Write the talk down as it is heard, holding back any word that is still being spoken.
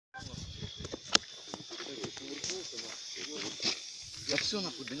все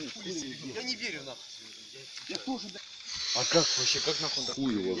нахуй, да нет. Я не верю нахуй. Я тоже, да. А как вообще, как нахуй?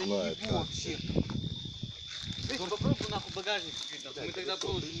 Хуй его знает. Вообще. Попробуй нахуй багажник открыть. Мы тогда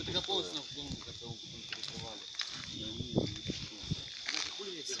полностью нахуй дом как-то перекрывали.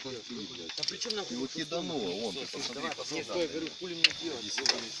 Да при чем нахуй? Его кидануло, вон, ты посмотри, Нет, стой, говорю, хули мне делать?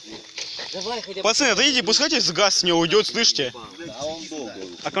 Давай хотя бы... Пацаны, отойдите, пускайте газ с него уйдет, слышите? А он долго.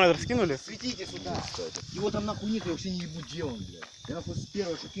 Аккумулятор скинули? Светите сюда. Его там нахуй нет, я вообще не ебу, где он, блядь. Я нахуй с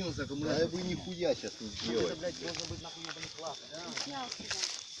первого что кинулся, аккумулятор. Да вы нихуя сейчас не Это, сделаете. блядь, должен быть нахуй на класс.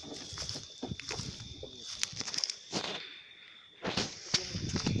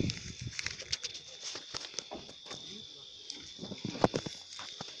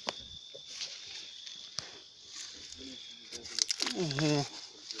 Угу.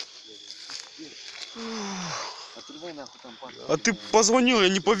 Отрывай нахуй там пар. А ты позвонил, я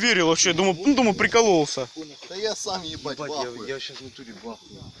не поверил вообще, думаю, прикололся. Да я сам ебать бахую. Я сейчас в натуре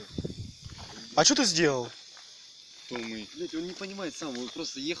бахую. А что ты сделал? Блядь, он не понимает сам, он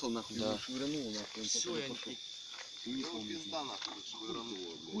просто ехал нахуй, Да. швырнул нахуй. Все, я не... Пизда нахуй швырнуло,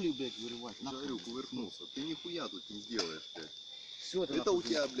 блядь. Хули, блядь, вырывать, Я говорю, кувыркнулся. Ты нихуя тут не сделаешь, блядь. Все Это у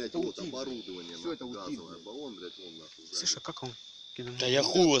тебя, блядь, это вот утиль. оборудование, Всё это нахуй, утиль, газовый блядь. баллон, блядь, он нахуй. Слышь, а как он? Да я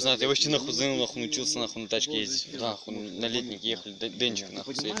хуй его знает, я вообще нахуй за ним нахуй научился нахуй на тачке ездить. Нахуй на летник ехали, денчик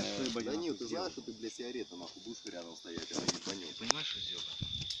нахуй сидеть, наверное. Да нет, ты знаешь, что ты, блядь, сигарета нахуй будешь рядом стоять, она ебанет. Понимаешь, что сделал?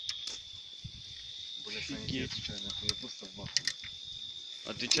 Блядь, нахуй, я просто в ахуе.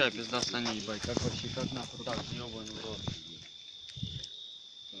 Отвечай, пизда, Саня, ебать, как вообще, как нахуй так, ебаный в рот.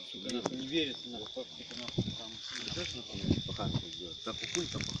 Сука, нахуй не верится, нахуй, как ты нахуй там идешь нахуй, Паханку сделать. Так, хуй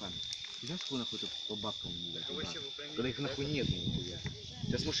там паханку. Знаешь, какой нахуй это по бабкам, блядь, вообще нахуй? вы поймите, Когда их нахуй нет нихуя.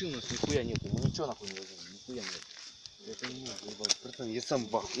 Сейчас машин у нас нихуя нету, мы ничего нахуй не возьмем, нихуя нет. Это не надо, ебать, братан, я сам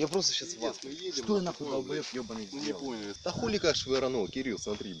бах. Я просто сейчас в ахуе. Что я нахуй долбоёб ёбаный Ну не сделал? понял. Да хули как швырнул, Кирилл,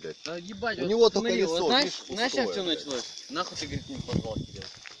 смотри, блядь. Да ебать, У вот него только смотри, лицо, вот знаешь, видишь, знаешь, как пустое, все блядь. началось? Нахуй ты, говорит, не позвал, Кирилл.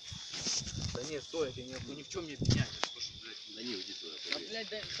 Да нет, стой, это ни в чем не обвиняешь. Да не, уйди туда, Да, блядь,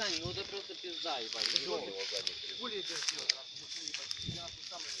 да, Сань, ну это просто пизда, ебать. Хули это сделал? Я нахуй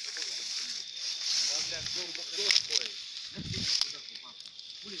сам не забуду. Да, блядь, кто спорит?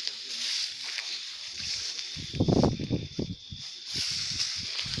 Хули это сделал?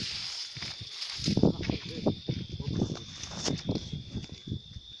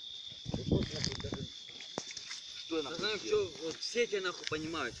 Что я Да нахуй знаю, сделал? что, вот все тебя нахуй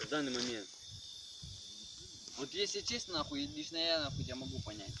понимают в данный момент. Вот если честно, нахуй, лично я нахуй тебя могу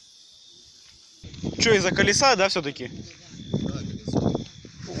понять. Че, из-за колеса, да, все-таки? Да, колесо.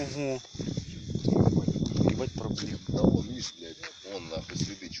 Угу. Ебать проблем. Да вон, видишь, блядь, вон нахуй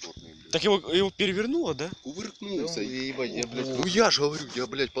следы черные, блядь. Так его перевернуло, да? Кувыркнулся, Да, ебать, я, блядь, Ну я же говорю, я,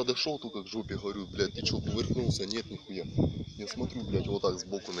 блядь, подошел только к жопе, говорю, блядь, ты чё, кувыркнулся? Нет, нихуя. Я смотрю, блядь, вот так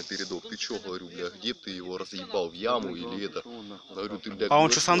сбоку на передок. Ты чё, говорю, блядь, где ты его разъебал, в яму или это? Говорю, ты, блядь, А он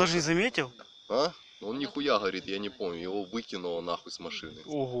что, сам даже не кувыркнулся. заметил? А? Он нихуя, говорит, я не помню, его выкинуло нахуй с машины.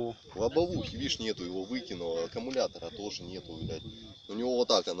 Ого. Лобовухи, видишь, нету, его выкинуло, аккумулятора тоже нету, блядь. У него вот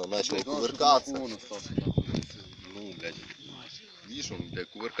так она начала кувыркаться. Ну, блядь. Видишь, он, блядь,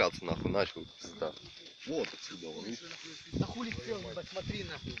 кувыркаться нахуй начал, пизда. Вот отсюда он, видишь? Да хули ты, ебать, смотри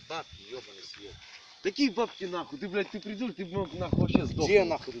нахуй, бабки, ёбаный свет. Какие бабки нахуй? Ты, блядь, ты придурок, ты бы мог нахуй вообще сдохнуть. Где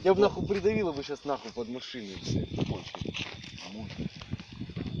нахуй? Я бы нахуй придавила бы сейчас нахуй под машиной, блядь.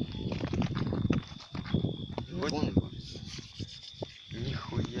 Конченый.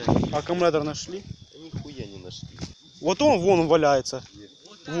 Нихуя. Аккумулятор нашли? Нихуя не нашли. Вот он, вон он валяется.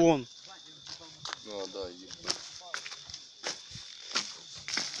 Вон. Ну, да, ебать.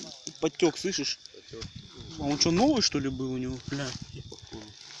 Подтек, слышишь? Потёк. А он что, новый что ли был у него? Бля.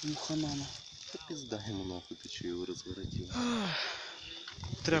 Ну ханана. Да пизда ему нахуй, ты чё его разворотил?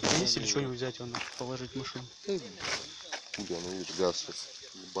 Тряпка есть или что-нибудь взять, его нахуй положить в машину? Хули, ну видишь, газ сейчас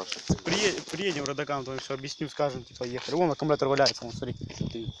ебашит. Приедем родакам, то все объясню, скажем, типа ехали. Вон аккумулятор валяется, вон, смотри.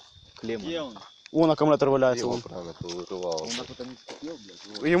 Смотри, клемма. Где он? Вон аккумулятор валяется, Его вон. правильно повырывало. Он нахуй там не вступил,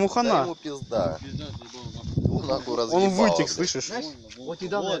 блядь. Ему Да хана. ему пизда. Пизда, заебал, нахуй. Он нахуй разъебало, Он вытек, блядь. слышишь? Знаешь, вот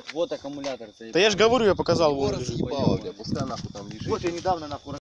недавно... Вот аккумулятор. Да я же говорю, я показал, Его вон лежит. разъебало, блядь, пускай нахуй там лежит. Вот я недавно нахуй